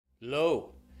Lo,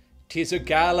 'tis a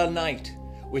gala night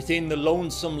within the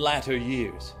lonesome latter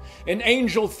years. An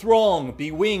angel throng,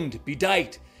 bewinged,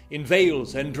 bedight, in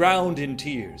veils and drowned in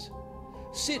tears,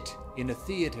 sit in a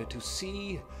theatre to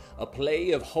see a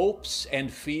play of hopes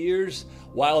and fears,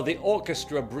 while the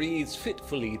orchestra breathes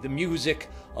fitfully the music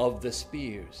of the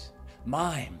spears.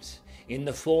 Mimes, in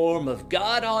the form of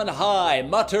God on high,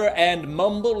 mutter and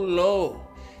mumble low,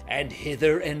 and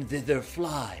hither and thither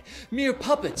fly, mere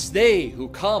puppets they who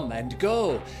come and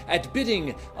go, at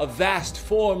bidding of vast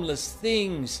formless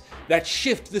things that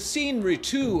shift the scenery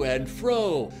to and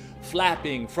fro,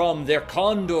 flapping from their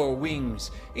condor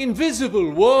wings, invisible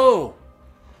woe.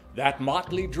 That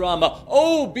motley drama,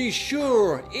 oh, be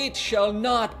sure it shall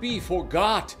not be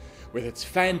forgot, with its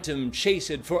phantom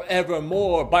chased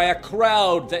forevermore by a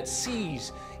crowd that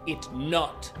sees it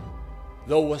not,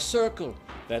 though a circle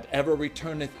that ever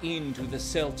returneth into the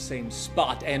selfsame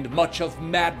spot, and much of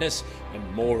madness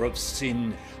and more of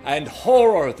sin, and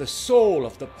horror the soul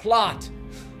of the plot.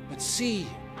 But see,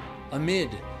 amid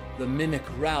the mimic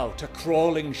rout, a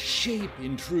crawling shape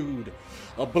intrude,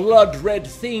 a blood-red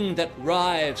thing that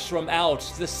writhes from out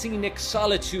the scenic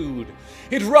solitude.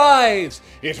 It writhes,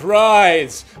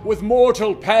 with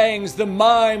mortal pangs the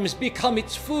mimes become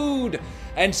its food,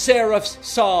 and seraphs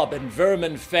sob and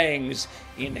vermin fangs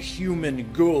in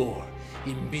human gore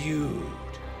imbued.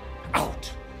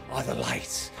 Out are the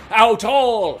lights, out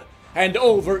all, and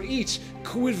over each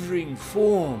quivering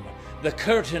form the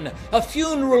curtain, a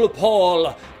funeral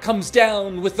pall, comes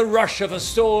down with the rush of a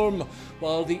storm,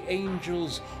 while the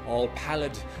angels, all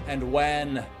pallid and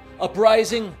wan,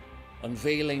 uprising,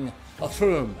 unveiling,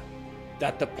 affirm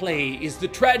that the play is the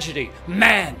tragedy,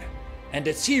 man, and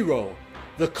its hero,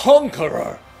 the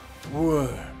conqueror,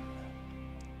 worm.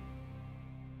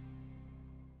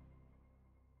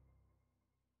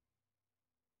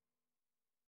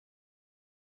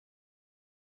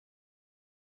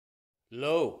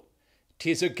 Lo,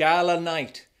 'tis a gala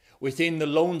night within the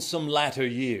lonesome latter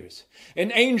years.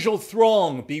 An angel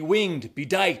throng, bewinged,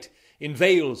 bedight, in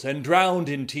veils and drowned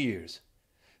in tears,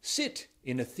 sit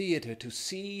in a theatre to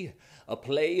see a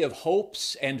play of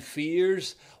hopes and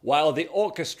fears, while the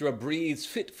orchestra breathes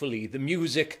fitfully the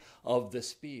music of the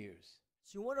spears.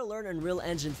 So you want to learn Unreal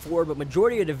Engine 4, but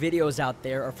majority of the videos out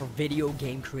there are for video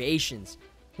game creations.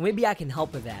 Maybe I can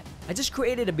help with that. I just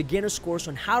created a beginner's course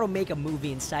on how to make a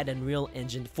movie inside Unreal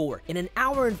Engine 4. In an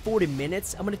hour and 40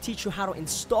 minutes, I'm going to teach you how to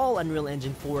install Unreal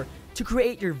Engine 4 to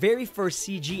create your very first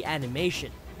CG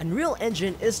animation. Unreal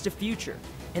Engine is the future,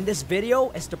 and this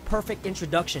video is the perfect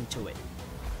introduction to it.